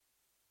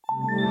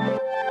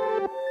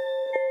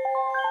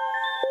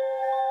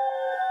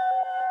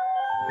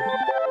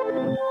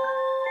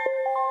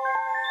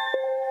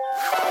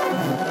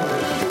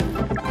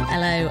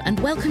and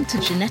welcome to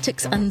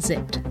Genetics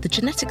Unzipped, the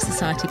Genetics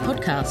Society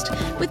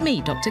podcast, with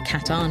me, Dr.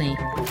 Kat Arney.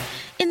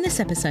 In this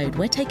episode,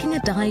 we're taking a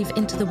dive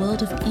into the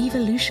world of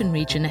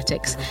evolutionary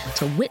genetics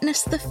to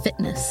witness the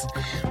fitness.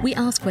 We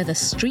ask whether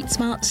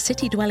street-smart,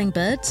 city-dwelling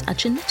birds are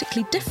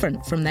genetically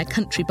different from their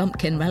country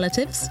bumpkin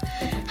relatives,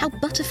 how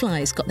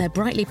butterflies got their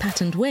brightly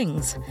patterned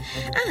wings,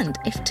 and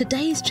if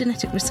today's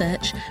genetic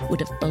research would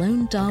have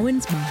blown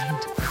Darwin's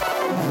mind.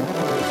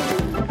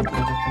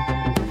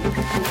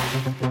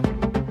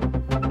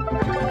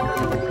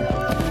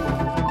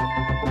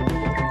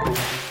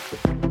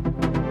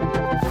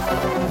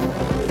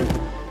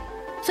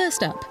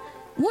 First up,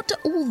 what do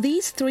all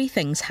these three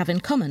things have in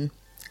common?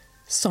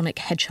 Sonic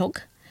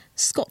Hedgehog,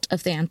 Scott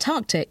of the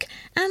Antarctic,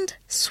 and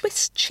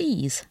Swiss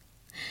cheese.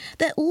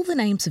 They're all the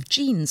names of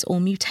genes or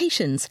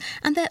mutations,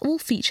 and they're all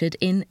featured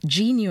in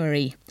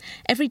Genuary.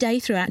 Every day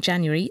throughout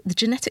January, the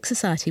Genetics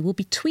Society will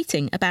be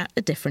tweeting about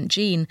a different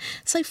gene,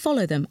 so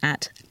follow them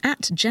at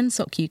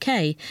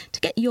GensocUK to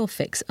get your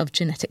fix of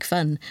genetic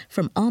fun,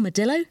 from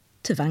armadillo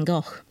to Van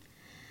Gogh.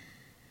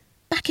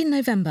 Back in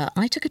November,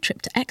 I took a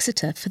trip to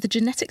Exeter for the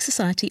Genetics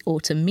Society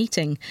autumn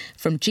meeting,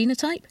 from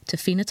genotype to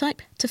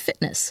phenotype to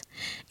fitness,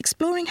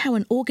 exploring how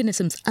an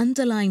organism's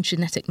underlying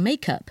genetic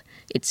makeup,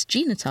 its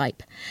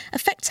genotype,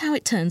 affects how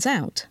it turns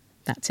out,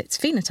 that's its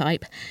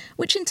phenotype,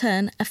 which in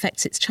turn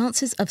affects its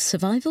chances of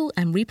survival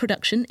and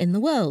reproduction in the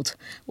world,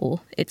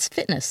 or its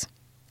fitness.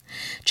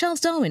 Charles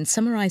Darwin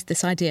summarised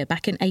this idea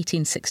back in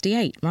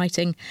 1868,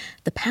 writing,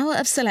 "The power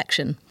of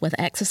selection, whether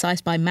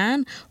exercised by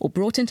man or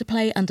brought into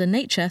play under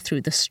nature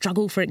through the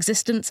struggle for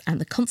existence and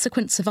the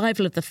consequent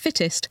survival of the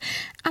fittest,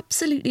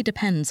 absolutely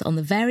depends on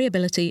the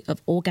variability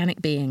of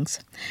organic beings.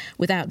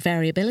 Without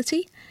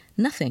variability,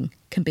 nothing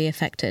can be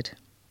effected."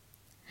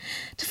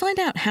 To find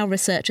out how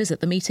researchers at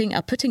the meeting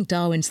are putting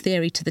Darwin's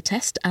theory to the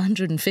test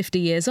 150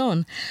 years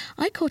on,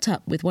 I caught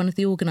up with one of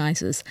the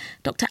organisers,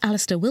 Dr.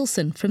 Alistair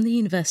Wilson from the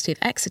University of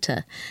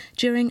Exeter,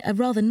 during a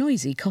rather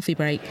noisy coffee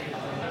break.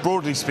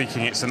 Broadly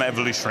speaking, it's an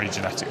evolutionary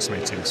genetics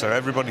meeting, so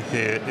everybody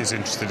here is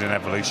interested in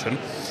evolution.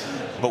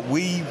 But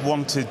we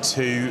wanted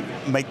to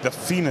make the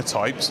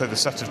phenotype, so the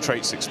set of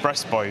traits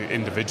expressed by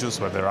individuals,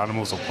 whether they're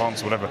animals or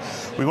plants or whatever,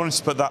 we wanted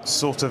to put that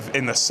sort of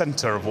in the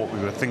centre of what we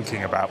were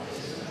thinking about.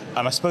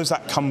 And I suppose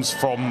that comes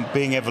from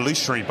being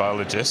evolutionary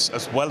biologists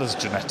as well as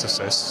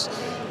geneticists.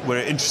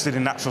 We're interested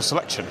in natural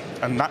selection,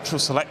 and natural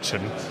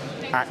selection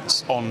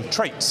acts on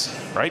traits,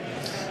 right?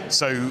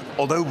 So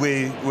although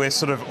we're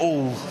sort of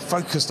all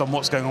focused on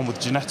what's going on with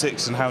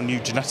genetics and how new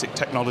genetic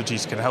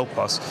technologies can help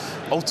us,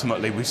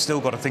 ultimately we've still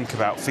got to think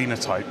about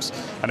phenotypes.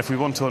 And if we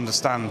want to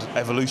understand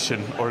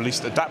evolution, or at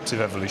least adaptive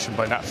evolution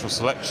by natural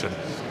selection,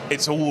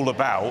 it's all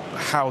about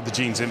how the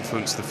genes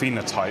influence the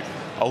phenotype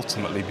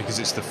ultimately, because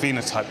it's the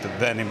phenotype that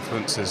then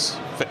influences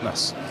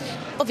fitness.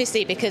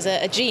 Obviously, because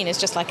a gene is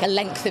just like a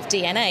length of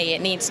DNA,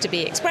 it needs to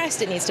be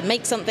expressed, it needs to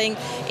make something,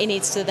 it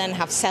needs to then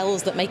have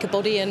cells that make a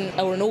body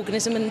or an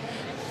organism and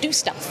do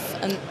stuff.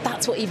 And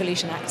that's what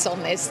evolution acts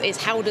on, is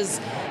how does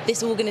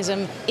this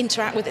organism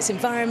interact with its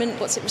environment,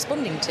 what's it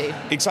responding to?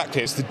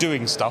 Exactly, it's the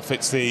doing stuff,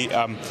 it's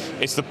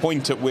the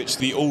point at which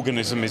the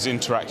organism is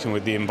interacting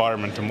with the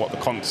environment and what the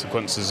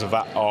consequences of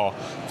that are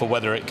for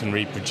whether it can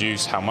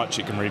reproduce, how much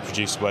it can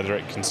reproduce, whether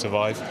it can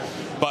survive.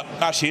 But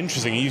actually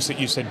interesting, you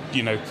said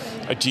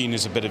a gene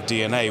is a bit of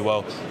DNA.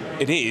 Well,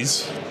 it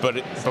is, but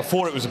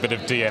before it was a bit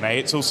of DNA,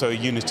 it's also a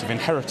unit of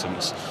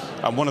inheritance.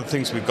 And one of the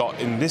things we've got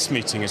in this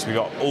meeting is we've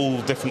got all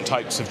different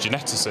types of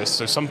geneticists.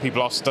 So some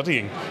people are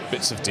studying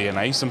bits of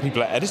DNA, some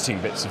people are editing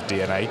bits of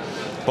DNA,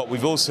 but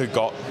we've also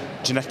got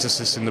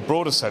geneticists in the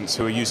broader sense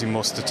who are using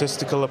more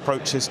statistical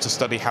approaches to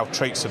study how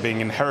traits are being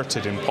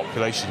inherited in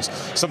populations,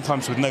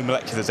 sometimes with no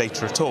molecular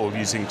data at all,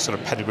 using sort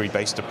of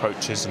pedigree-based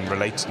approaches and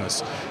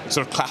relatedness,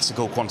 sort of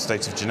classical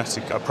quantitative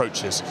genetic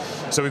approaches.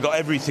 So we've got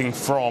everything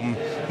from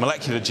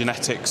molecular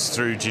genetics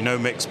through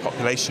genomics,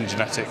 population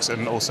genetics,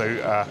 and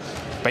also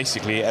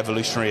basically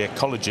evolutionary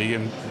ecology,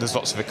 and there's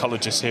lots of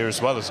ecologists here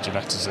as well as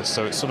geneticists,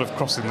 so it's sort of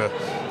crossing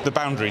the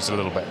boundaries a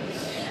little bit.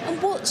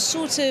 What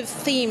sort of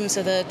themes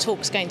are the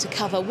talks going to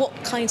cover? What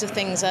kinds of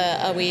things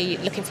are we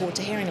looking forward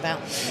to hearing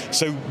about?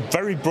 So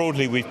very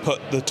broadly, we've put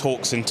the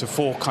talks into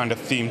 4 kind of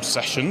themed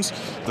sessions.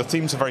 The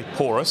themes are very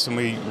porous, and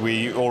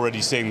we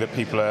already seeing that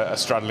people are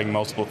straddling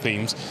multiple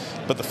themes.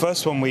 But the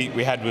first one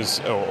we had was,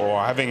 or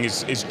are having,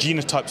 is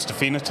genotypes to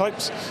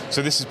phenotypes.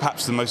 So this is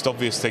perhaps the most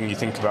obvious thing you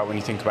think about when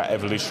you think about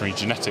evolutionary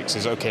genetics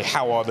is, okay,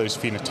 how are those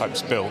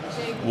phenotypes built?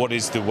 What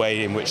is the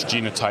way in which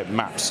genotype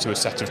maps to a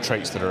set of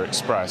traits that are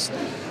expressed?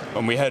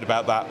 And we heard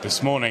about that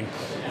this morning.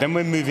 Then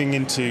we're moving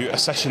into a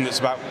session that's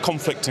about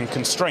conflict and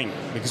constraint,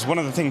 because one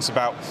of the things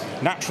about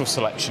natural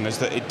selection is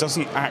that it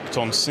doesn't act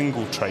on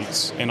single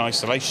traits in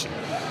isolation.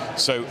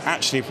 So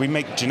actually, if we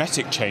make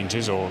genetic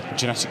changes or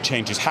genetic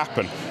changes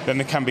happen, then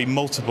there can be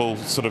multiple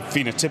sort of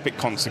phenotypic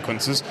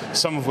consequences,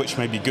 some of which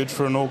may be good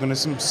for an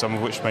organism, some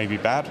of which may be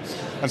bad.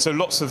 And so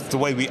lots of the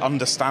way we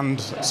understand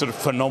sort of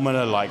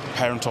phenomena like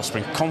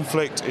parent-offspring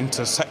conflict,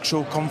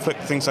 intersexual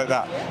conflict, things like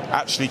that,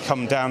 actually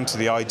come down to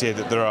the idea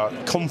that there are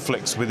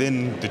conflicts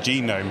within the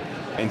genome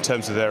in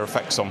terms of their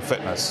effects on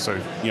fitness. So,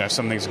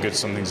 some things are good,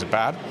 some things are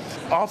bad.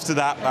 After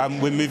that,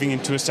 we're moving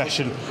into a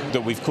session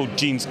that we've called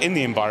Genes in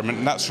the Environment,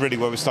 and that's really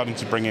where we're starting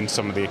to bring in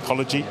some of the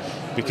ecology,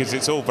 because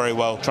it's all very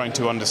well trying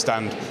to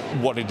understand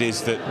what it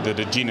is that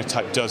a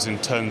genotype does in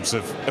terms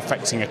of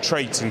affecting a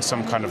trait in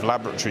some kind of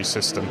laboratory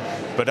system,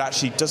 but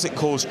actually does it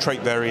cause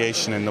trait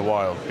variation in the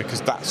wild,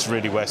 because that's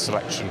really where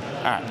selection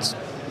acts.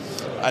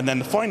 And then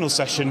the final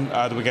session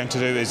that we're going to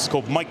do is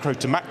called Micro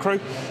to Macro,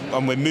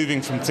 and we're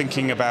moving from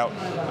thinking about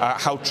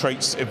how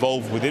traits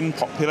evolve within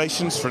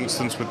populations, for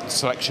instance with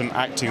selection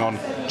acting on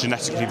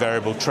genetically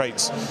variable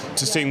traits,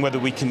 to seeing whether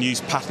we can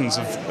use patterns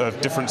of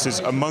differences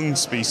among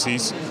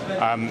species,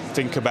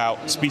 think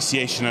about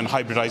speciation and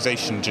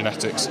hybridization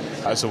genetics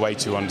as a way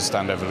to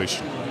understand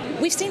evolution.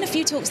 We've seen a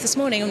few talks this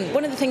morning, and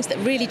one of the things that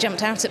really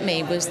jumped out at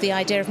me was the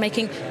idea of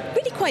making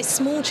really quite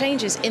small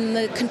changes in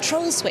the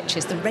control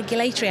switches, the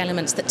regulatory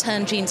elements that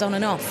turn genes on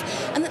and off,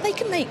 and that they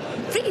can make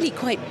really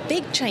quite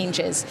big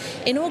changes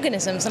in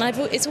organisms. And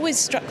it's always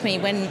struck me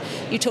when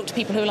you talk to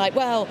people who are like,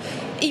 well,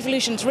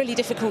 evolution's really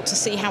difficult to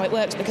see how it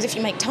works, because if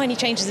you make tiny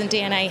changes in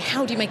DNA,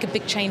 how do you make a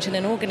big change in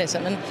an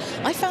organism? And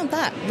I found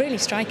that really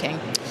striking.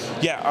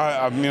 Yeah,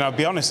 I'll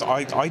be honest,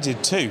 I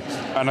did too.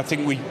 And I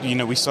think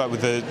we started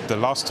with the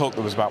last talk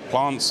that was about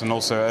plants, and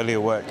also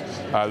earlier work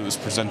that was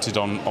presented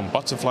on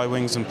butterfly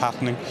wings and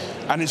patterning.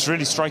 And it's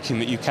really striking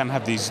that you can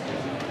have these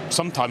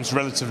sometimes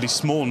relatively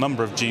small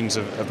number of genes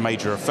of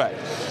major effect.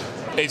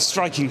 It's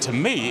striking to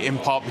me in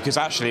part because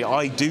actually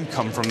I do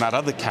come from that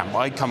other camp.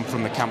 I come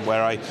from the camp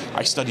where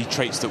I study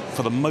traits that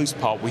for the most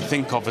part we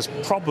think of as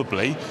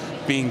probably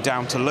being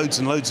down to loads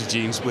and loads of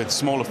genes with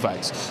small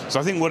effects. So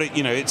I think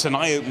it's an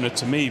eye-opener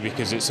to me,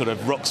 because it sort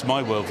of rocks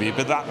my worldview,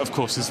 but that of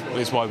course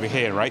is why we're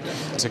here, right?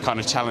 To kind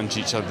of challenge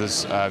each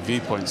other's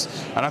viewpoints.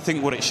 And I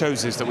think what it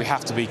shows is that we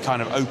have to be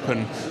kind of open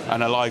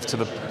and alive to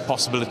the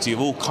possibility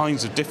of all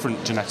kinds of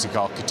different genetic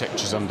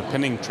architectures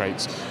underpinning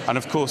traits. And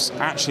of course,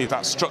 actually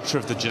that structure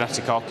of the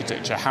genetic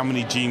architecture, how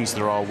many genes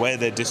there are, where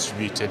they're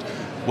distributed,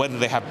 whether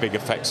they have big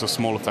effects or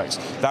small effects,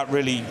 that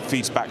really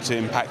feeds back to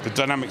impact the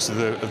dynamics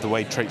of the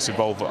way traits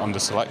evolve under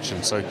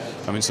selection. So,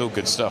 it's all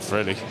good stuff,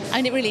 really.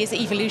 And it really is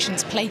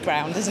evolution's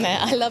playground, isn't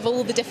it? I love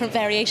all the different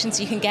variations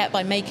you can get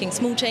by making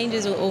small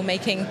changes or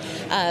making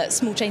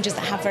small changes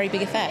that have very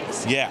big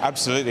effects. Yeah,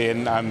 absolutely.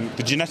 And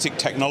the genetic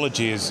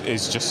technology is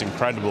just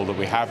incredible that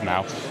we have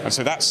now. And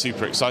so that's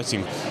super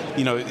exciting.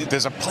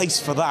 There's a place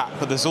for that,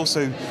 but there's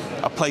also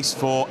a place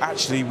for,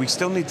 actually, we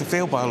still need the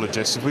field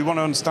biologists. If we want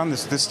to understand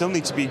this, there still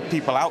need to be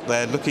people out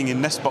there looking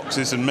in nest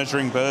boxes and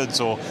measuring birds,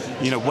 or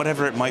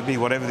whatever it might be,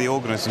 whatever the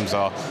organisms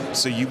are.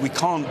 So we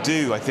can't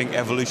do, I think,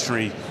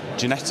 evolutionary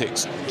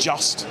genetics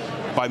just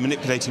by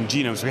manipulating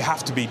genomes. We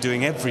have to be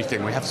doing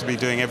everything. We have to be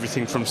doing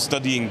everything from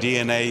studying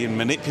DNA and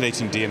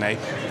manipulating DNA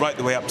right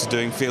the way up to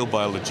doing field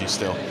biology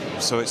still.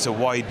 So it's a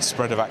wide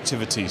spread of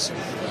activities.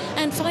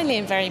 And finally,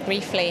 and very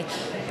briefly,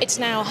 it's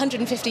now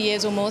 150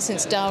 years or more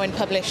since Darwin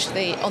published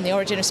On the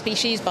Origin of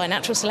Species by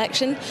Natural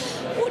Selection.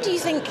 What do you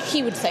think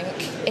he would think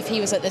if he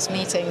was at this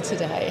meeting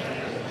today?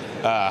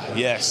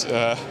 Yes,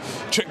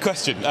 trick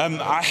question.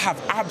 I have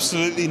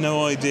absolutely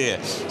no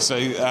idea. So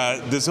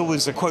there's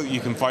always a quote you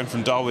can find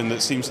from Darwin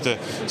that seems to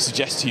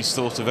suggest he's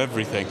thought of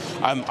everything.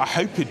 I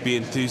hope he'd be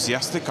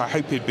enthusiastic. I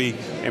hope he'd be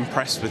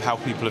impressed with how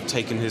people have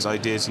taken his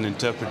ideas and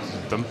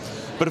interpreted them.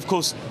 But of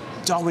course,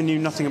 Darwin knew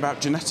nothing about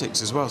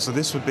genetics as well, so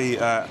this would be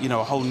a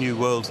whole new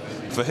world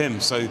for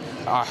him. So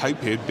I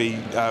hope he'd be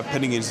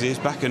pinning his ears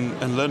back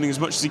and learning as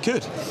much as he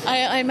could.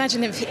 I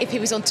imagine if he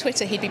was on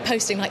Twitter, he'd be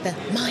posting like the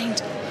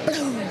mind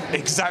blown.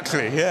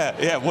 Exactly,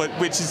 yeah,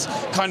 which is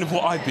kind of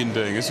what I've been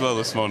doing as well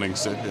this morning.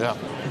 So yeah.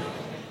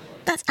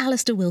 That's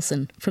Alistair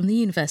Wilson from the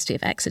University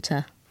of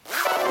Exeter.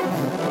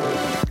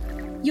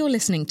 You're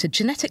listening to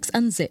Genetics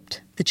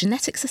Unzipped, the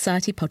Genetic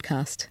Society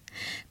podcast.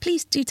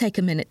 Please do take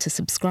a minute to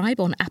subscribe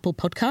on Apple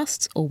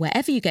Podcasts or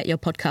wherever you get your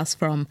podcasts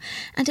from,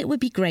 and it would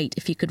be great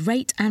if you could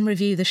rate and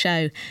review the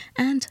show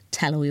and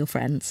tell all your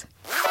friends.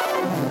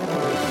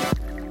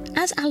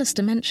 As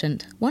Alistair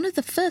mentioned, one of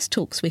the first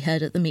talks we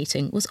heard at the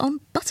meeting was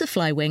on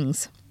butterfly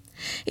wings.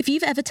 If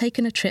you've ever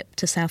taken a trip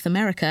to South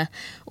America,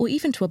 or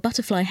even to a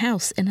butterfly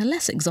house in a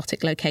less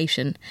exotic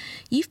location,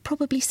 you've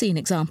probably seen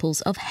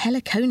examples of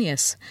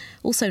Heliconius,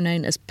 also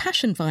known as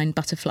passion vine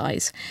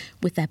butterflies,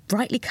 with their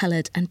brightly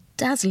coloured and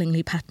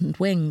dazzlingly patterned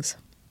wings.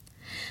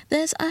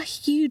 There's a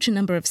huge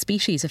number of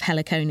species of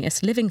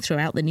Heliconius living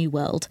throughout the New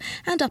World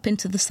and up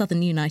into the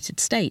southern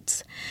United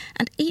States,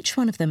 and each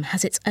one of them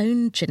has its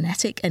own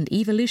genetic and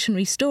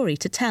evolutionary story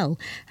to tell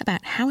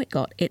about how it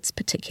got its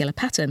particular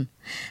pattern,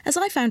 as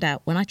I found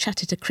out when I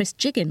chatted to Chris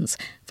Jiggins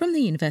from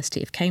the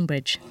University of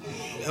Cambridge.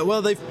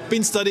 Well, they've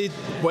been studied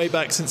way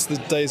back since the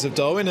days of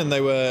Darwin, and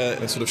they were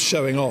sort of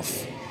showing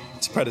off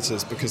to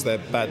predators because they're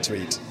bad to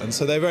eat. And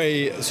so they're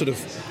very sort of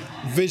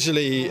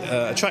visually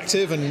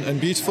attractive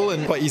and beautiful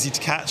and quite easy to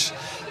catch.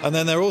 And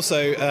then they're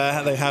also,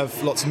 they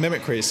have lots of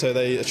mimicry, so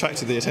they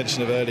attracted the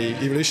attention of early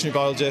evolutionary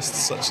biologists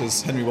such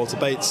as Henry Walter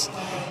Bates,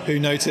 who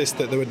noticed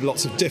that there were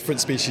lots of different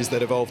species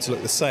that evolved to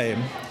look the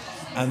same.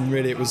 And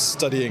really it was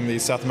studying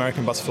these South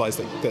American butterflies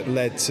that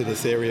led to the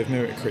theory of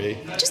mimicry.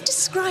 Just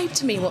describe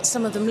to me what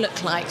some of them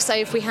look like. So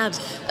if we had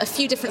a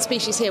few different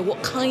species here,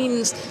 what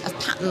kinds of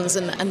patterns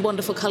and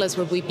wonderful colours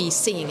would we be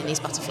seeing in these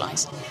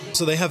butterflies?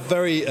 So they have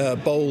very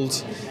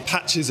bold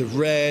patches of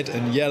red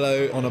and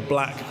yellow on a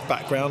black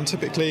background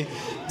typically.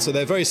 So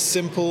they're very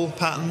simple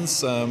patterns.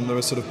 There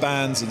are sort of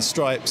bands and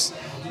stripes.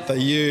 They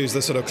use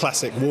the sort of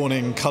classic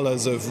warning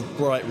colours of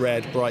bright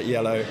red, bright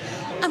yellow.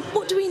 And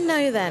what do we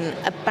know then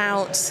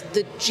about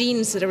the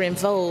genes that are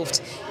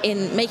involved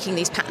in making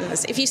these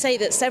patterns? If you say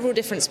that several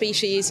different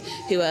species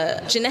who are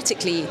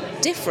genetically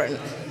different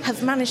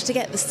have managed to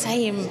get the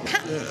same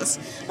patterns,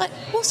 like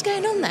what's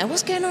going on there?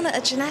 What's going on at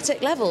a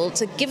genetic level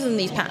to give them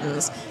these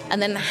patterns,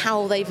 and then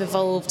how they've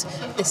evolved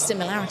this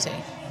similarity?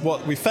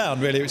 What we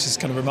found really, which is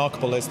kind of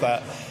remarkable, is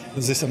that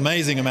there's this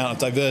amazing amount of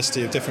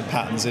diversity of different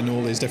patterns in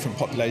all these different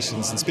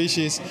populations and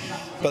species.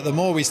 But the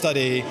more we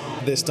study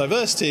this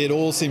diversity, it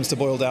all seems to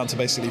boil down to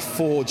basically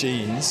 4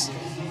 genes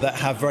that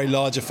have very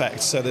large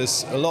effects. So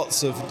there's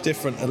lots of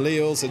different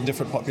alleles in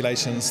different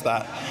populations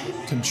that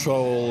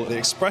control the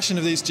expression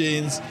of these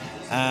genes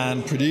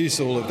and produce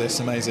all of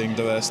this amazing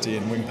diversity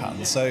in wing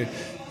patterns. So,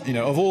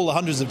 of all the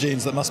hundreds of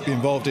genes that must be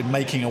involved in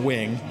making a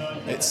wing,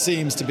 it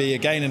seems to be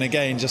again and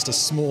again just a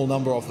small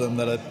number of them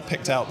that are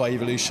picked out by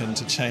evolution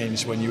to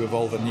change when you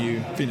evolve a new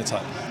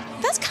phenotype.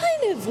 That's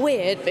kind of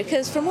weird,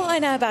 because from what I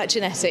know about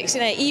genetics,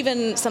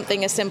 even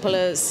something as simple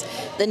as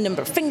the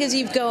number of fingers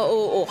you've got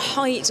or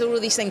height or all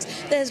these things,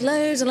 there's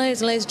loads and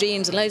loads and loads of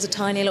genes and loads of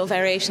tiny little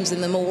variations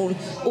in them all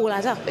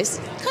add up. It's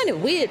kind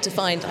of weird to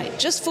find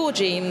just 4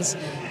 genes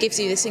gives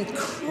you this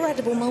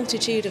incredible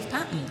multitude of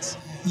patterns.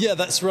 Yeah,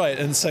 that's right.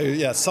 And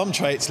so, some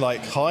traits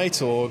like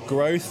height or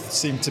growth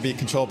seem to be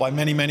controlled by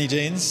many, many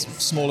genes,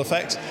 small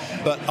effect.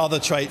 But other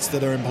traits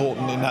that are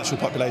important in natural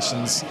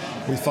populations,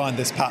 we find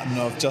this pattern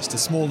of just a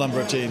small number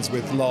of genes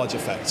with large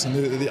effects.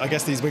 And I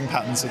guess these wing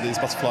patterns of these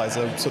butterflies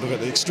are sort of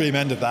at the extreme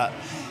end of that.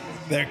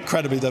 They're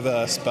incredibly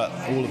diverse, but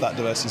all of that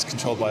diversity is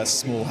controlled by a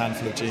small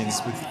handful of genes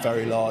with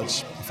very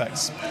large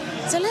effects.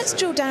 So let's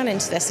drill down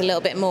into this a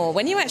little bit more.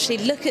 When you actually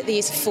look at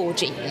these 4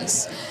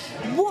 genes,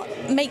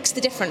 what makes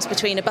the difference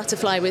between a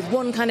butterfly with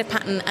one kind of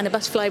pattern and a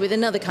butterfly with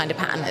another kind of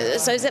pattern?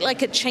 So is it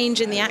like a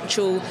change in the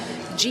actual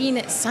gene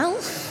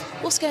itself?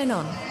 What's going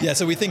on? Yeah,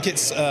 so we think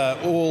it's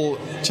all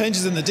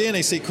changes in the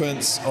DNA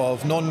sequence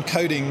of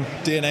non-coding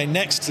DNA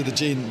next to the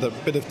gene, the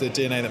bit of the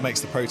DNA that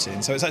makes the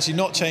protein. So it's actually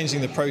not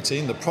changing the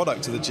protein, the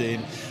product of the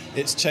gene,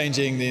 it's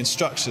changing the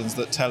instructions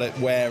that tell it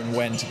where and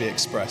when to be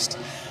expressed.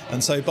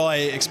 And so by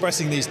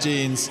expressing these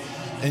genes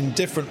in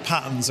different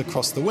patterns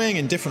across the wing,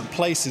 in different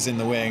places in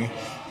the wing,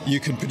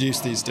 you can produce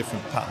these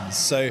different patterns.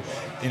 So,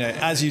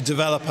 as you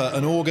develop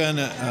an organ,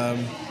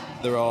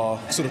 there are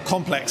sort of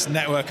complex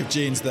network of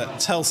genes that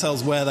tell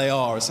cells where they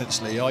are,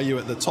 essentially. Are you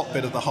at the top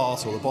bit of the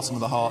heart or the bottom of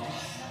the heart?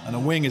 And a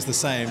wing is the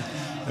same.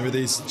 There are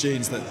these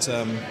genes that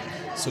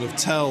sort of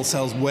tell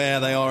cells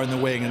where they are in the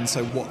wing, and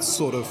so what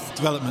sort of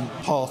development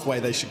pathway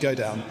they should go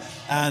down.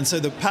 And so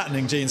the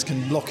patterning genes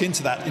can lock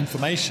into that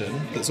information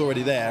that's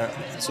already there,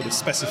 sort of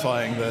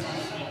specifying the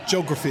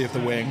geography of the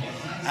wing,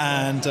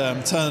 and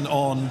turn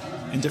on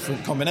in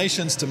different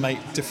combinations to make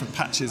different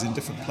patches in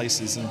different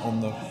places on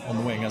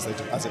the wing as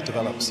it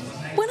develops.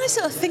 When I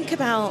sort of think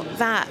about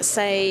that,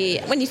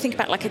 say, when you think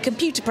about like a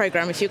computer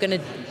program, if you're going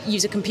to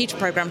use a computer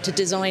program to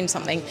design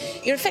something,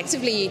 you're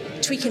effectively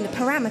tweaking the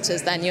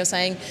parameters then. You're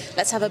saying,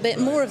 let's have a bit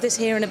more of this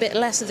here and a bit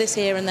less of this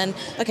here, and then,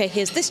 okay,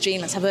 here's this gene,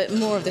 let's have a bit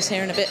more of this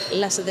here and a bit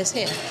less of this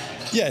here.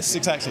 Yes,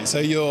 exactly. So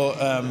your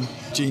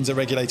genes are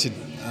regulated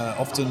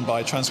often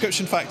by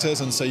transcription factors,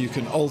 and so you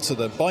can alter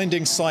the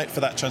binding site for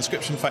that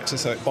transcription factor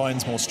so it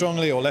binds more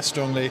strongly or less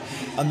strongly,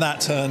 and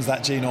that turns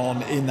that gene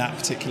on in that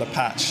particular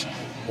patch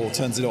or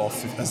turns it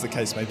off, as the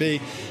case may be.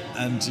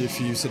 And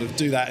if you sort of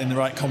do that in the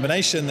right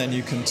combination, then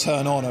you can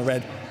turn on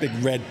a big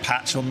red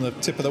patch on the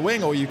tip of the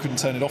wing, or you can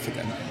turn it off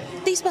again.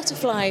 These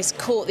butterflies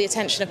caught the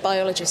attention of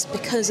biologists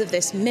because of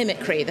this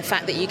mimicry, the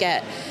fact that you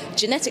get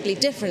genetically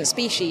different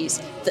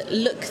species that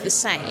look the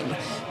same.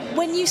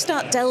 When you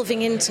start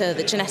delving into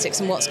the genetics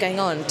and what's going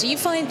on, do you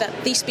find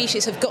that these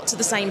species have got to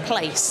the same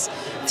place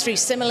through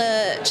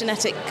similar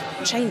genetic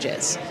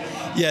changes?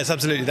 Yes,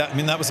 absolutely.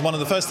 That was one of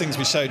the first things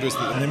we showed, was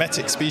that the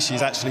mimetic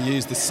species actually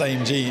use the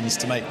same genes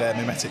to make their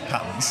mimetic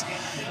patterns.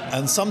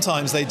 And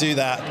sometimes they do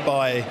that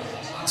by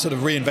sort of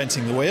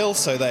reinventing the wheel,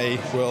 so they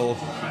will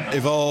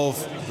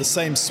evolve the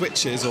same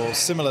switches or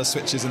similar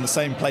switches in the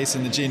same place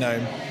in the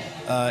genome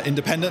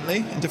independently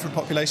in different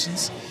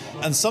populations.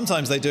 And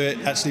sometimes they do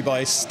it actually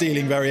by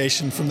stealing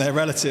variation from their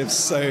relatives.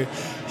 So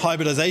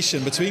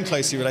hybridization between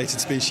closely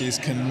related species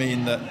can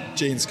mean that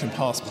genes can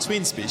pass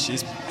between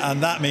species.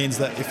 And that means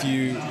that if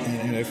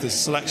there's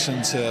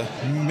selection to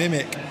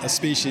mimic a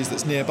species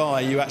that's nearby,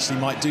 you actually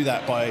might do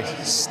that by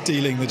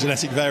stealing the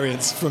genetic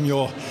variants from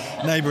your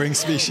neighboring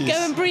species.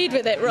 Go and breed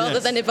with it rather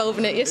than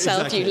evolving it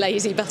yourself, exactly. You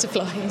lazy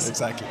butterflies.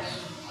 Exactly.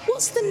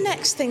 What's the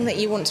next thing that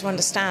you want to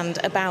understand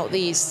about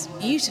these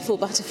beautiful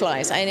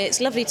butterflies? And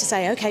it's lovely to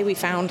say, okay, we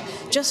found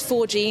just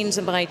 4 genes,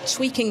 and by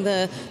tweaking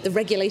the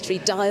regulatory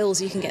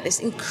dials, you can get this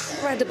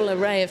incredible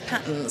array of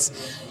patterns.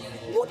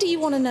 What do you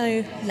want to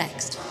know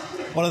next?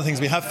 One of the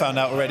things we have found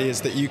out already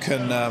is that you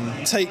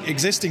can take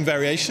existing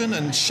variation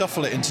and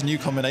shuffle it into new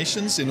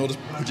combinations in order to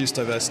produce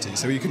diversity.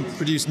 So you can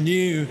produce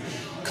new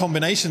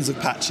combinations of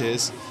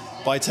patches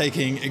by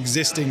taking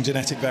existing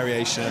genetic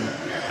variation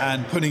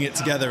and putting it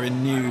together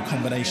in new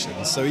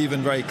combinations. So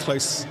even very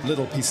close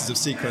little pieces of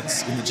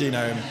sequence in the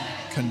genome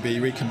can be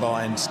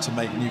recombined to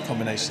make new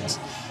combinations.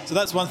 So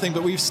that's one thing,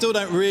 but we still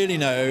don't really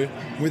know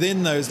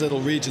within those little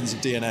regions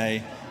of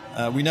DNA.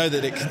 We know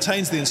that it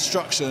contains the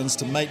instructions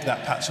to make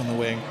that patch on the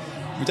wing.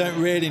 We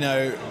don't really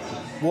know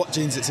what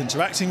genes it's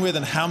interacting with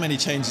and how many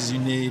changes you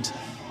need.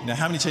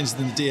 How many changes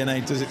in the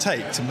DNA does it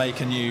take to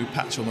make a new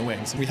patch on the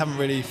wings? We haven't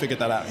really figured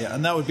that out yet.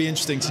 And that would be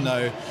interesting to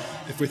know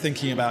if we're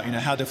thinking about,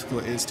 how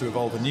difficult it is to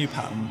evolve a new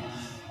pattern.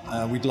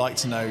 We'd like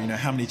to know,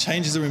 how many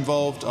changes are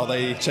involved. Are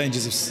they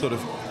changes of sort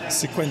of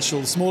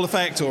sequential small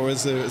effect, or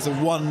is there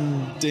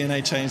one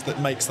DNA change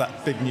that makes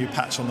that big new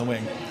patch on the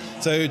wing?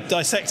 So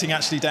dissecting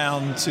actually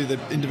down to the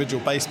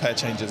individual base pair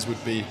changes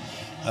would be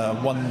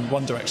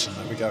one direction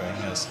that we're going,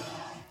 yes.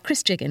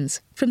 Chris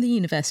Jiggins from the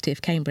University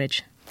of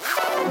Cambridge.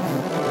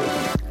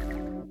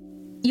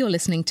 You're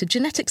listening to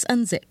Genetics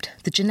Unzipped,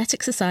 the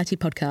Genetic Society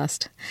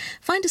podcast.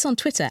 Find us on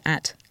Twitter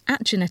at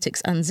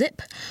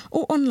 @GeneticsUnzip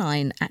or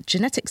online at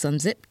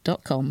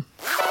geneticsunzip.com.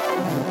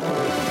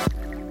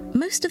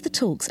 Most of the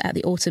talks at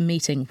the autumn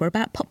meeting were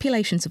about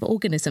populations of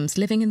organisms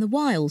living in the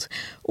wild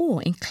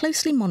or in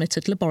closely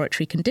monitored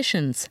laboratory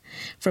conditions,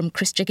 from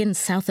Chris Jiggins'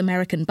 South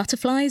American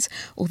butterflies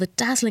or the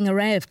dazzling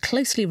array of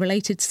closely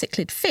related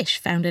cichlid fish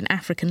found in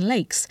African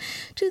lakes,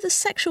 to the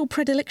sexual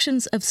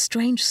predilections of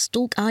strange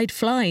stalk-eyed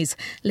flies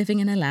living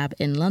in a lab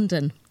in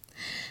London.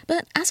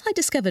 But as I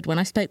discovered when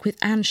I spoke with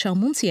Anne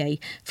Charmontier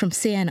from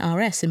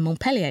CNRS in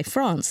Montpellier,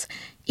 France,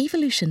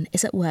 evolution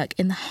is at work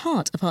in the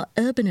heart of our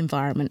urban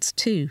environments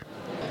too.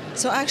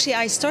 So actually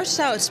I started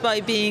out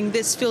by being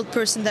this field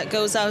person that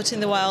goes out in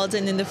the wild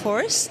and in the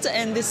forest,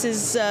 and this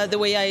is the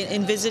way I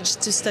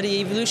envisaged to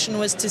study evolution,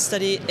 was to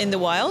study in the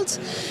wild.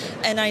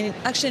 And I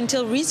actually,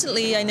 until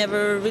recently, I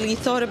never really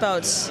thought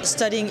about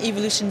studying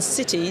evolution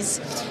cities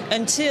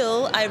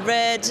until I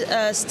read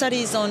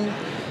studies on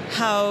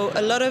how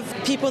a lot of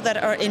people that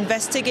are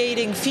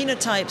investigating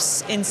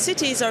phenotypes in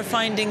cities are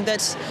finding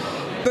that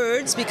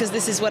birds, because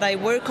this is what I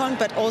work on,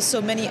 but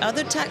also many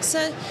other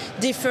taxa,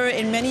 differ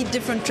in many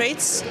different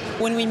traits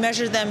when we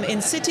measure them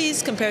in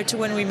cities compared to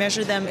when we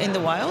measure them in the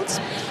wild.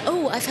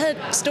 Oh, I've heard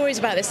stories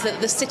about this, that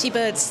the city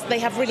birds, they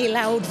have really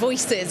loud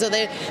voices, or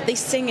they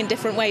sing in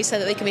different ways so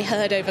that they can be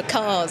heard over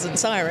cars and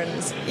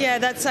sirens. Yeah,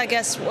 that's, I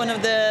guess, one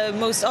of the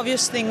most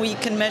obvious thing we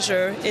can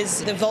measure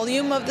is the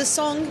volume of the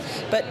song,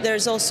 but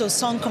there's also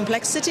song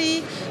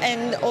complexity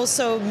and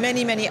also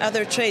many, many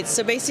other traits.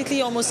 So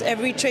basically almost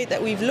every trait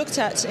that we've looked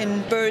at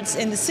in birds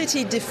in the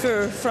city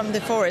differ from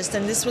the forest,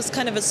 and this was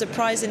kind of a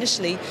surprise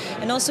initially.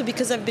 And also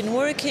because I've been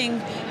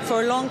working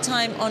for a long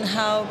time on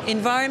how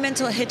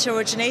environmental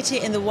heterogeneity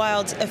in the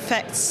wild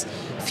affects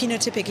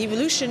phenotypic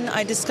evolution,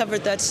 I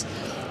discovered that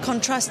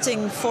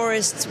contrasting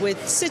forests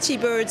with city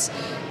birds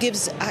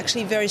gives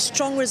actually very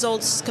strong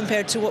results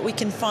compared to what we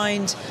can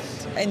find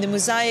in the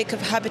mosaic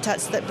of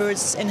habitats that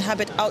birds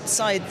inhabit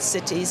outside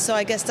cities. So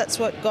I guess that's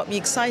what got me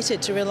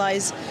excited to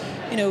realize,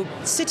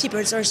 city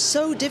birds are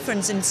so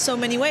different in so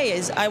many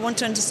ways. I want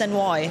to understand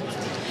why.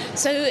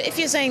 So if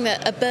you're saying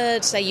that a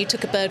bird, say you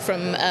took a bird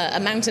from a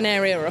mountain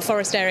area or a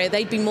forest area,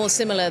 they'd be more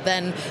similar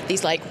than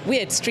these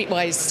weird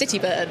streetwise city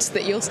birds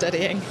that you're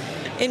studying?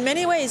 In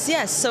many ways,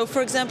 yes. So,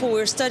 for example,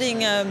 we're studying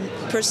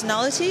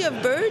personality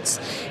of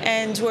birds,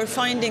 and we're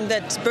finding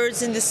that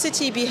birds in the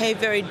city behave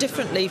very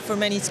differently for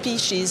many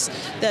species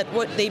than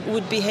what they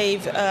would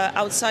behave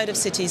outside of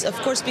cities. Of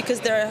course, because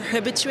they're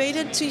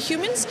habituated to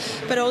humans,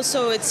 but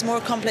also it's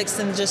more complex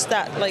than just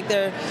that.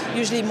 They're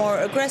usually more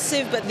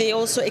aggressive, but they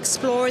also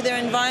explore their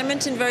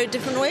environment in very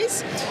different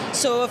ways.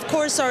 So, of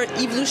course, our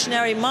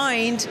evolutionary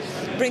mind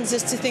brings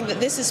us to think that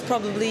this is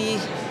probably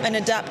an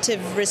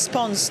adaptive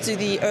response to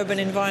the urban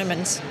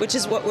environment, which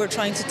is what we're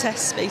trying to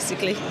test,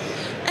 basically.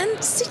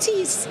 And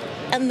cities,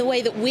 and the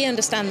way that we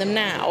understand them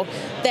now,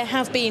 there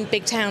have been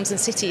big towns and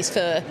cities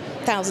for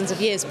thousands of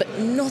years, but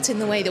not in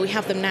the way that we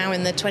have them now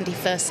in the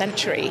 21st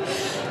century.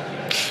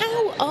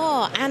 How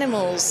are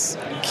animals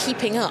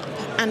keeping up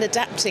and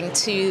adapting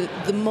to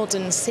the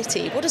modern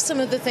city? What are some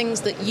of the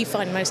things that you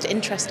find most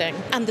interesting,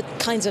 and the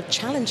kinds of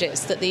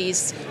challenges that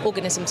these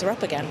organisms are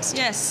up against?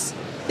 Yes.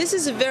 This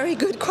is a very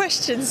good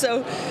question.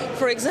 So,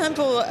 for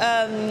example,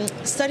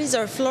 studies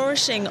are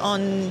flourishing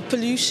on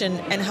pollution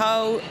and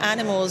how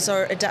animals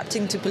are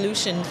adapting to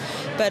pollution.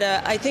 But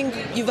I think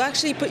you've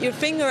actually put your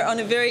finger on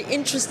a very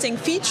interesting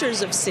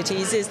features of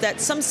cities, is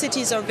that some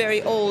cities are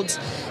very old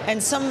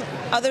and some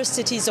other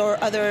cities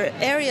or other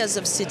areas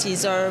of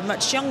cities are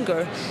much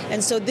younger.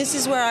 And so this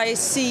is where I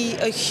see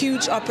a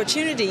huge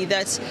opportunity,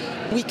 that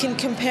we can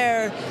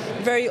compare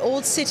very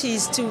old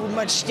cities to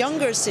much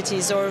younger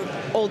cities, or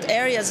old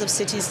areas of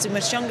cities to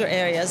much younger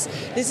areas.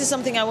 This is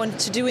something I want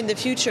to do in the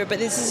future, but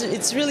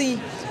it's really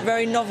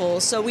very novel.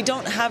 So we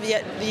don't have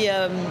yet the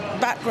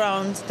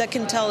background that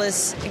can tell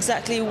us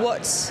exactly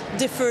what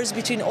differs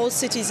between old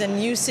cities and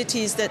new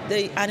cities that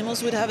the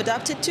animals would have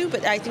adapted to,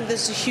 but I think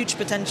there's a huge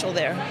potential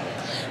there.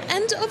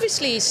 And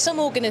obviously some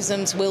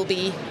organisms will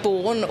be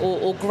born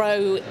or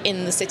grow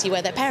in the city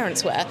where their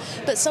parents were,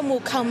 but some will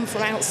come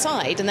from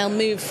outside and they'll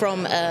move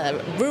from a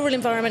rural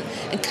environment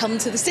and come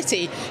to the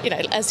city,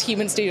 as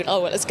humans do.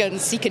 Oh, well, let's go and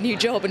seek a new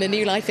job and a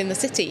new life in the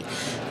city.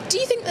 Do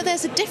you think that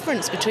there's a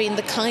difference between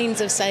the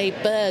kinds of, say,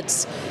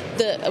 birds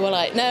that were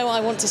like, no,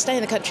 I want to stay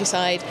in the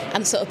countryside,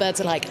 and the sort of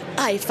birds are like,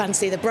 I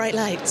fancy the bright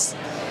lights?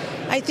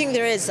 I think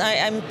there is.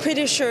 I'm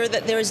pretty sure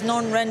that there is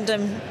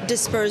non-random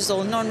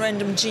dispersal,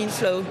 non-random gene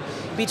flow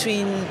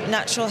between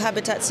natural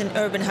habitats and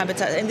urban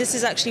habitats. And this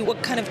is actually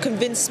what kind of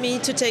convinced me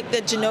to take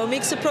the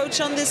genomics approach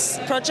on this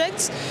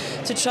project,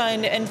 to try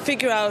and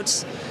figure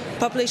out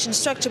population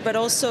structure, but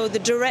also the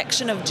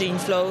direction of gene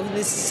flow.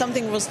 This is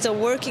something we're still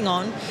working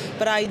on,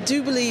 but I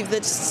do believe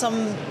that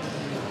some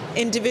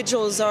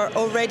individuals are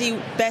already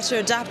better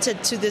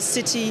adapted to the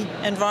city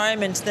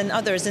environment than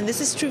others, and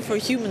this is true for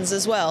humans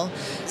as well.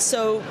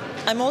 So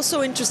I'm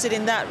also interested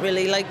in that,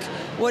 really, like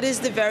what is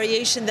the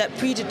variation that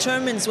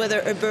predetermines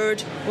whether a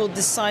bird will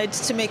decide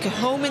to make a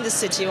home in the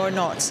city or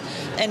not.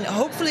 And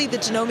hopefully the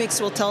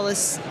genomics will tell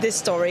us this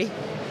story.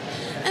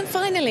 And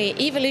finally,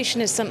 evolution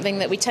is something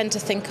that we tend to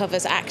think of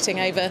as acting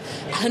over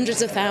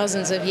hundreds of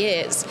thousands of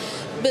years.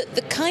 But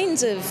the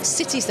kinds of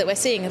cities that we're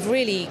seeing have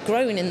really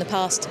grown in the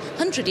past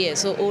 100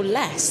 years or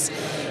less.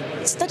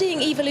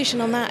 Studying evolution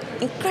on that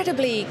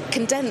incredibly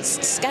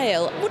condensed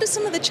scale, what are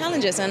some of the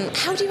challenges, and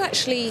how do you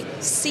actually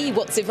see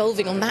what's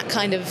evolving on that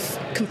kind of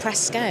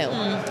compressed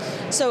scale?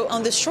 So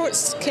on the short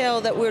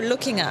scale that we're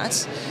looking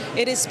at,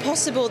 it is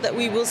possible that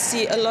we will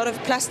see a lot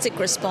of plastic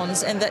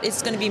response, and that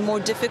it's going to be more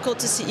difficult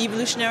to see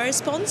evolutionary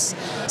response.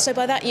 So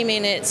by that you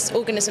mean it's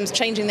organisms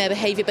changing their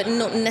behavior but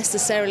not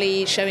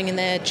necessarily showing in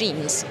their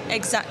genes?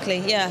 Exactly,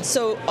 yeah.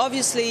 So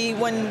obviously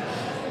when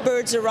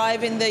birds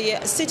arrive in the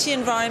city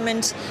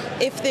environment,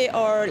 if they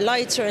are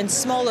lighter and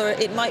smaller,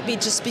 it might be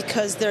just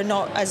because they're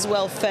not as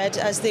well fed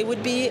as they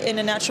would be in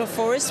a natural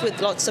forest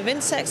with lots of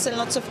insects and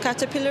lots of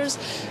caterpillars.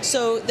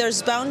 So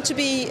there's bound to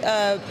be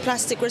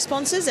plastic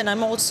responses, and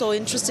I'm also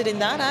interested in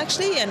that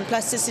actually, and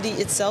plasticity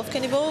itself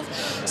can evolve.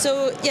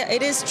 So yeah,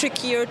 it is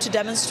trickier to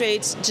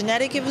demonstrate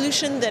genetic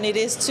evolution than it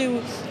is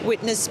to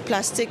witness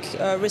plastic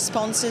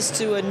responses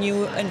to a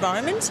new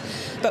environment.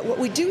 But what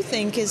we do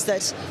think is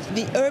that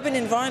the urban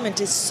environment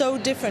is so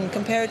different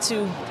compared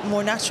to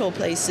more natural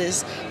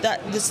places that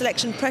the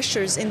selection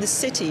pressures in the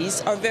cities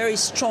are very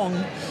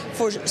strong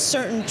for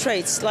certain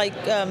traits like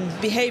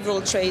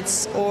behavioral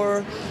traits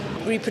or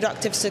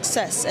reproductive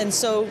success. And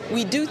so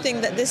we do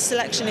think that this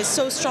selection is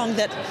so strong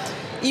that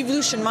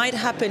evolution might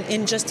happen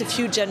in just a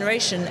few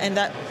generations, and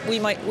that we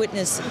might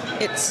witness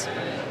it.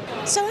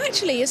 So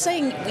actually you're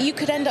saying you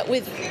could end up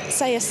with,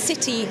 say, a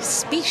city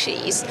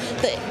species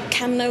that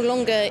can no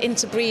longer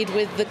interbreed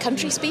with the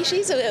country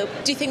species? Or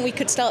do you think we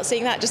could start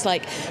seeing that, just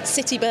like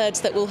city birds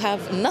that will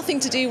have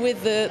nothing to do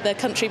with their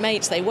country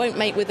mates, they won't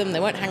mate with them, they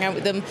won't hang out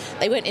with them,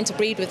 they won't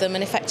interbreed with them,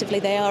 and effectively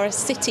they are a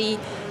city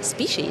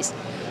species?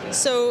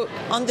 So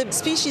on the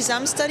species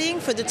I'm studying,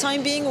 for the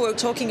time being, we're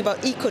talking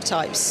about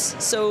ecotypes.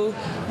 So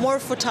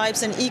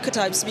morphotypes and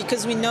ecotypes,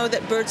 because we know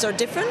that birds are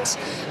different,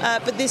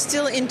 but they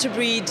still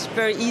interbreed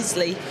very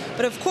easily.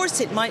 But of course,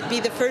 it might be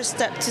the first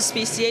step to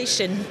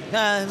speciation.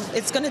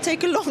 It's going to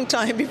take a long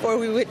time before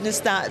we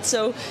witness that.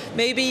 So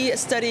maybe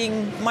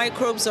studying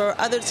microbes or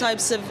other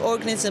types of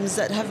organisms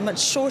that have much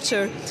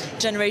shorter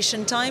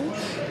generation time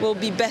will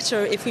be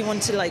better if we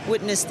want to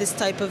witness this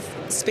type of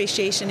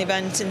speciation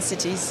event in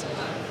cities.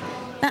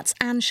 That's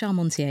Anne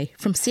Charmontier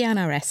from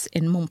CNRS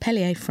in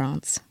Montpellier,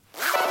 France.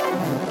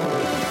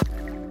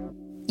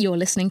 You're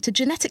listening to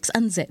Genetics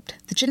Unzipped,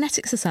 the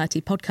Genetic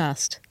Society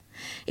podcast.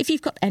 If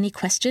you've got any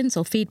questions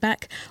or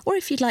feedback, or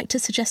if you'd like to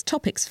suggest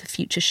topics for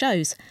future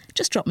shows,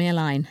 just drop me a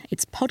line.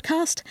 It's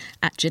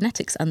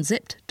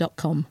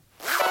podcast@geneticsunzipped.com.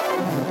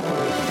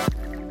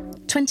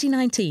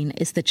 2019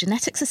 is the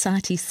Genetic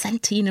Society's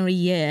centenary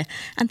year,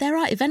 and there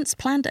are events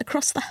planned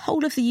across the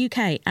whole of the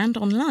UK and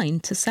online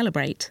to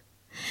celebrate.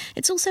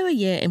 It's also a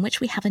year in which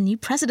we have a new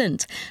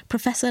president,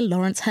 Professor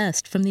Lawrence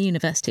Hurst from the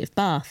University of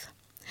Bath.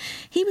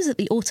 He was at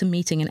the autumn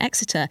meeting in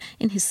Exeter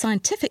in his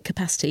scientific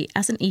capacity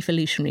as an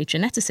evolutionary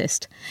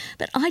geneticist,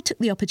 but I took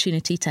the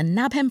opportunity to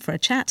nab him for a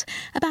chat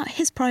about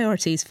his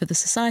priorities for the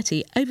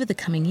Society over the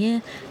coming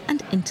year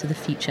and into the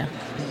future.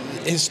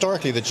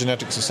 Historically, the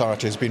Genetic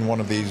Society has been one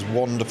of these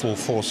wonderful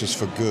forces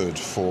for good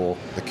for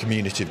the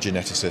community of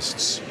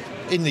geneticists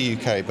in the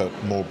UK, but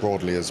more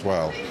broadly as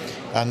well.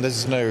 And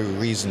there's no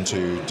reason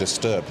to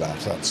disturb that.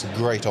 That's a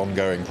great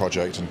ongoing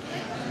project. And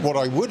what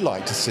I would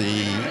like to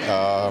see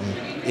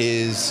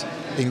is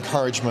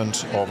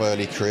encouragement of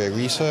early career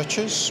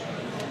researchers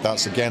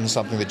That's again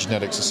something the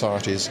Genetics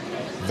Society is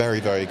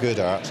very, very good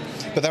at.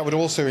 But that would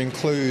also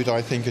include,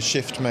 I think, a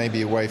shift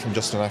maybe away from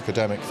just an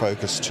academic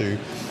focus to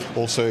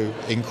also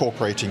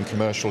incorporating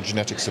commercial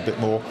genetics a bit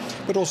more,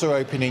 but also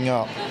opening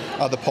up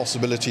other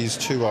possibilities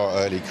to our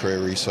early career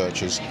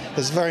researchers.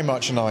 There's very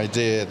much an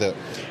idea that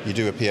you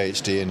do a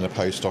PhD and a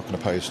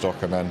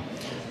postdoc and then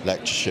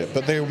lectureship,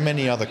 but there are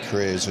many other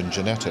careers in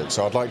genetics.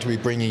 So I'd like to be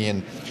bringing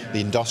in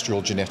the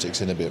industrial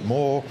genetics in a bit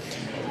more,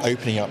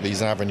 opening up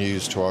these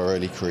avenues to our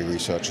early career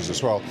researchers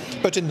as well,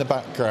 but in the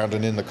background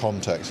and in the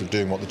context of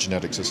doing what the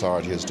Genetics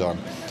Society has done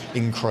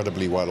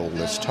incredibly well all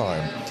this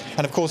time.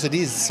 And of course it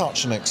is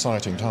such an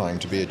exciting time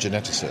to be a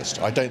geneticist.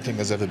 I don't think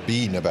there's ever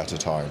been a better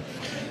time.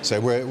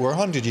 So we're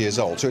 100 years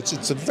old, so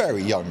it's a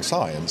very young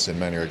science in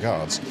many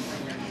regards.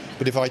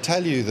 But if I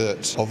tell you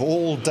that of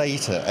all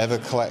data ever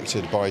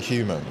collected by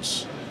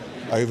humans,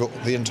 over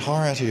the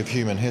entirety of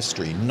human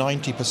history,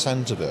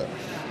 90% of it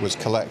was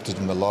collected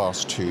in the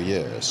last 2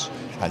 years,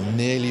 and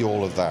nearly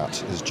all of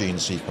that is gene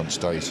sequence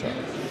data.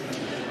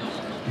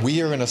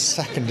 We are in a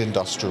second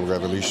industrial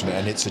revolution,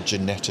 and it's a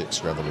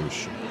genetics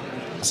revolution.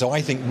 So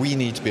I think we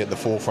need to be at the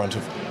forefront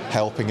of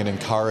helping and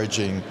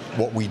encouraging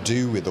what we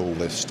do with all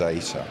this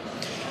data.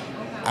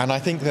 And I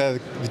think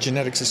the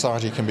Genetics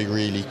Society can be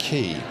really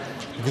key,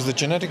 because the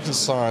Genetics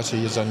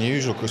Society is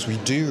unusual because we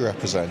do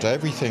represent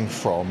everything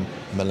from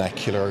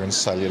molecular and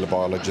cellular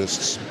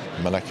biologists,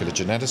 molecular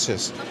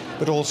geneticists,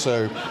 but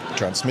also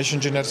transmission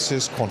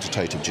geneticists,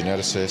 quantitative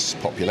geneticists,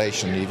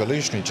 population and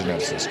evolutionary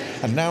geneticists.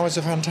 And now is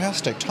a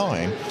fantastic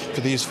time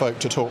for these folk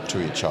to talk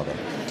to each other.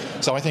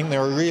 So I think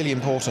there are really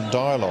important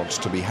dialogues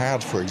to be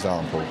had, for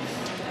example,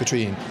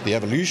 between the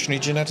evolutionary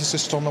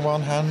geneticists on the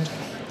one hand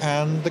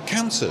and the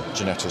cancer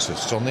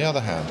geneticists on the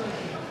other hand.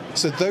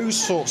 So those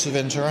sorts of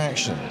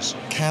interactions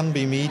can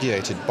be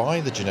mediated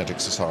by the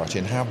Genetics Society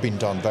and have been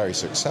done very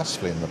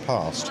successfully in the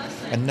past,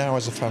 and now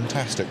is a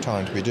fantastic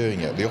time to be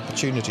doing it. The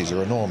opportunities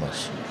are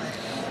enormous.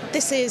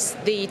 This is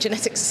the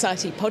Genetics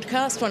Society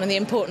podcast. One of the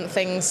important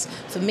things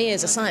for me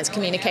as a science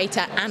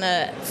communicator and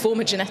a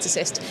former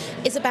geneticist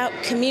is about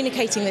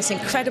communicating this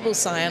incredible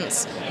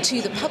science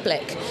to the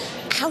public.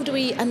 How do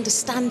we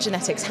understand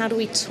genetics? How do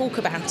we talk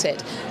about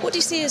it? What do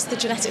you see as the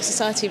Genetics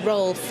Society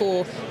role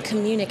for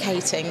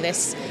communicating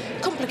this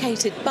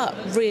complicated but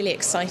really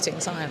exciting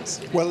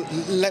science? Well,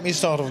 let me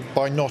start off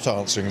by not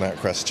answering that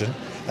question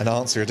and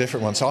answer a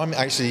different one. So I'm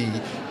actually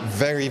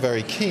very,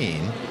 very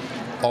keen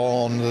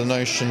on the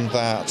notion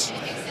that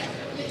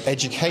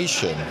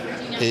education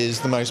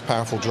is the most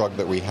powerful drug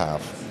that we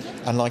have.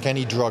 And like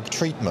any drug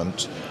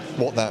treatment,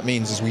 what that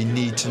means is we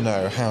need to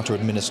know how to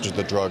administer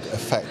the drug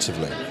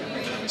effectively.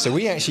 So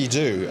we actually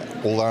do,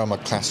 although I'm a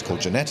classical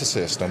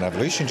geneticist and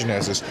evolution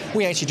geneticist,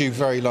 we actually do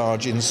very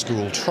large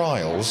in-school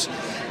trials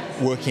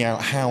working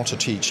out how to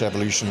teach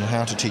evolution,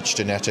 how to teach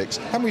genetics,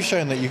 and we've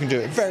shown that you can do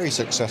it very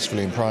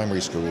successfully in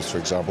primary schools, for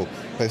example.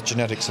 Both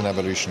genetics and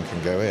evolution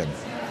can go in.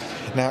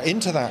 Now,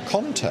 into that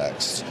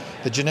context,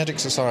 the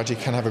Genetics Society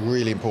can have a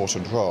really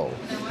important role.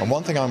 And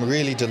one thing I'm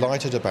really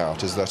delighted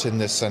about is that in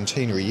this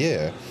centenary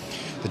year,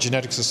 the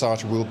Genetics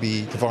Society will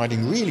be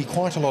providing really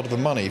quite a lot of the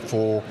money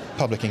for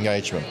public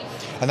engagement.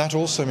 And that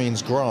also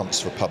means grants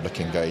for public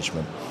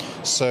engagement.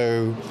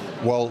 So,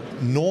 while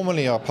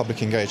normally our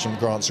public engagement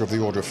grants are of the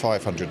order of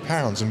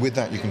 £500, and with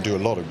that you can do a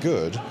lot of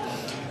good,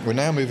 we're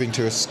now moving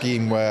to a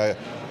scheme where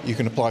you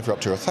can apply for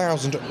up to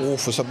 1,000 or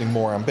for something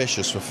more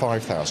ambitious for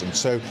 5,000.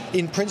 So,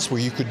 in principle,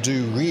 you could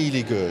do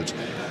really good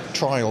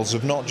trials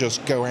of not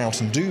just go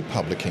out and do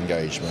public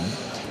engagement,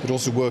 but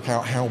also work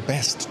out how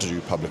best to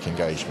do public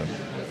engagement.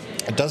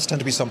 It does tend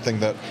to be something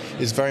that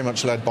is very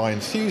much led by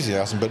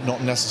enthusiasm, but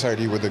not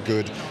necessarily with a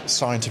good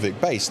scientific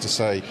base to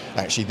say,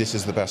 actually, this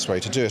is the best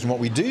way to do it. And what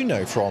we do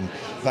know from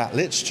that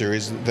literature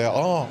is that there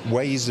are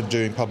ways of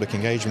doing public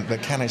engagement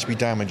that can actually be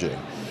damaging.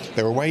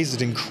 There are ways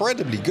that are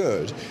incredibly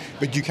good,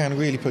 but you can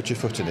really put your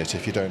foot in it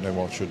if you don't know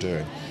what you're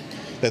doing.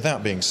 Now,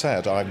 that being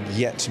said, I've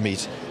yet to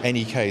meet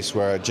any case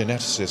where a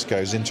geneticist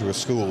goes into a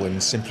school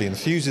and simply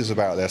enthuses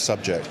about their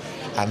subject,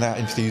 and that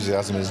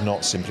enthusiasm is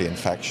not simply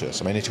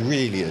infectious. I mean, it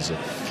really is.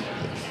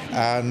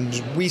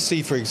 And we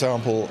see, for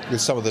example, with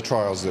some of the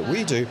trials that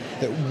we do,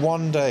 that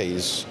one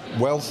day's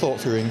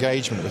well-thought-through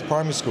engagement with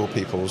primary school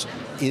pupils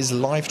is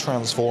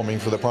life-transforming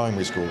for the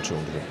primary school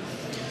children.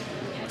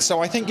 So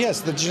I think,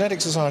 yes, the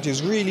Genetics Society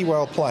is really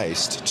well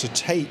placed to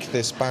take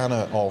this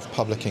banner of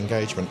public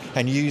engagement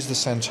and use the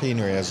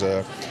centenary as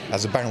a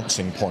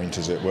bouncing point,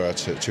 as it were,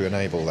 to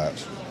enable that.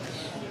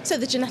 So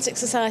the Genetics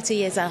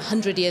Society is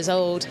 100 years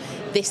old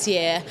this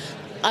year.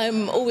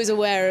 I'm always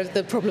aware of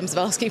the problems of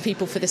asking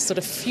people for this sort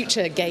of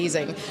future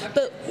gazing,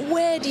 but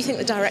where do you think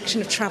the direction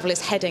of travel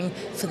is heading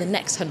for the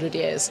next 100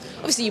 years?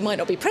 Obviously you might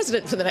not be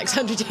president for the next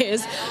 100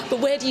 years, but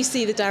where do you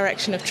see the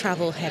direction of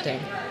travel heading?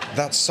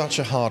 That's such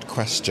a hard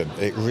question.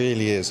 It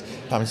really is.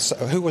 I mean,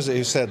 who was it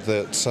who said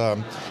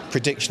that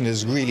prediction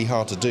is really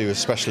hard to do,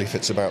 especially if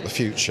it's about the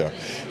future?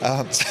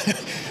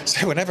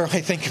 So whenever I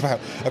think about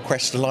a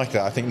question like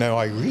that, I think, no,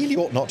 I really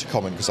ought not to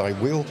comment because I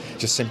will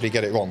just simply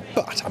get it wrong.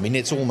 But, I mean,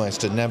 it's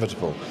almost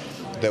inevitable.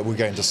 that we're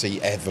going to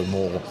see ever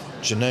more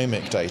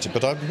genomic data.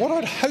 But what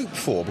I'd hope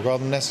for,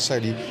 rather than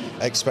necessarily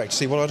expect to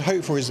see, what I'd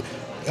hope for is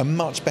a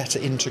much better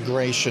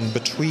integration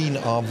between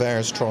our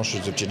various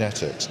tranches of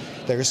genetics.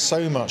 There is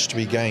so much to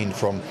be gained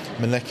from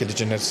molecular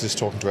geneticists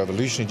talking to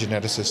evolutionary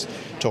geneticists,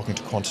 talking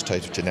to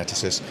quantitative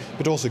geneticists,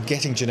 but also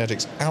getting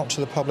genetics out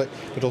to the public,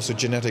 but also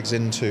genetics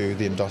into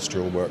the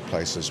industrial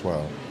workplace as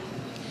well.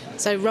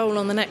 So roll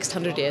on the next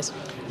 100 years.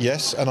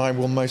 Yes, and I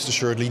will most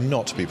assuredly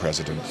not be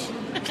president.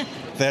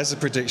 There's a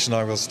prediction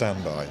I will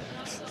stand by.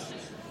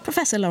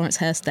 Professor Lawrence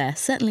Hirst there,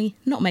 certainly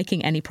not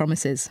making any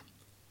promises.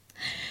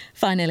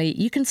 Finally,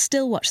 you can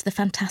still watch the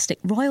fantastic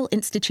Royal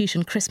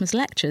Institution Christmas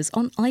lectures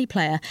on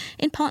iPlayer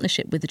in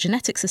partnership with the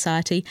Genetics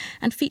Society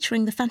and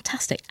featuring the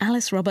fantastic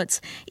Alice Roberts,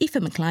 Aoife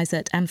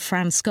McLizert and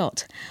Fran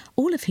Scott,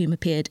 all of whom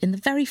appeared in the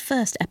very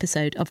first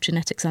episode of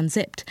Genetics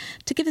Unzipped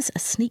to give us a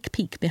sneak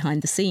peek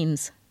behind the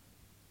scenes.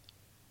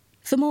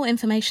 For more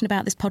information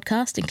about this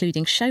podcast,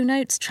 including show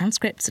notes,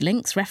 transcripts,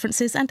 links,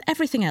 references and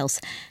everything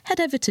else, head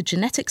over to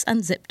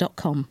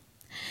geneticsunzip.com.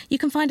 You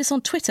can find us on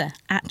Twitter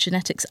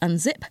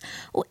 @GeneticsUnzip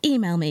or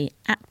email me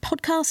at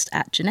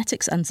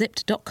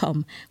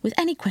podcast@geneticsunzipped.com with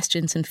any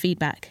questions and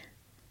feedback.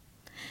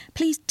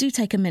 Please do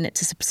take a minute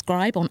to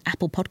subscribe on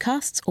Apple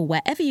Podcasts or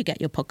wherever you get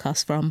your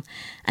podcasts from,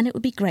 and it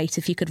would be great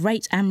if you could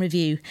rate and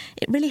review.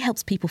 It really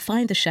helps people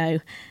find the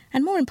show,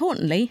 and more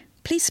importantly,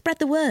 please spread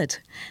the word.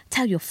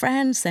 Tell your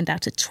friends, send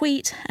out a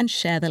tweet and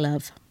share the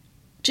love.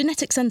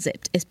 Genetics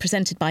Unzipped is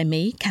presented by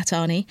me, Kat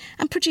Arney,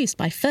 and produced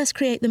by First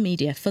Create the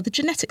Media for the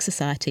Genetics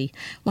Society,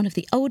 one of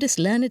the oldest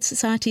learned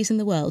societies in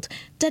the world,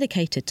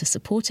 dedicated to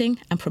supporting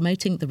and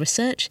promoting the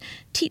research,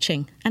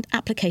 teaching and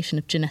application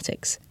of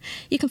genetics.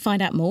 You can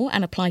find out more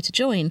and apply to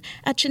join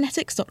at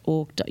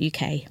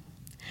genetics.org.uk.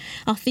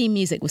 Our theme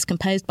music was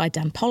composed by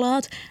Dan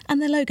Pollard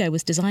and the logo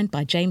was designed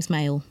by James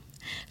Mayle.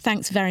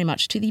 Thanks very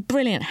much to the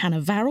brilliant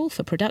Hannah Varrell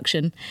for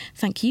production.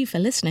 Thank you for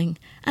listening,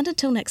 and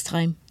until next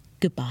time,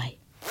 goodbye.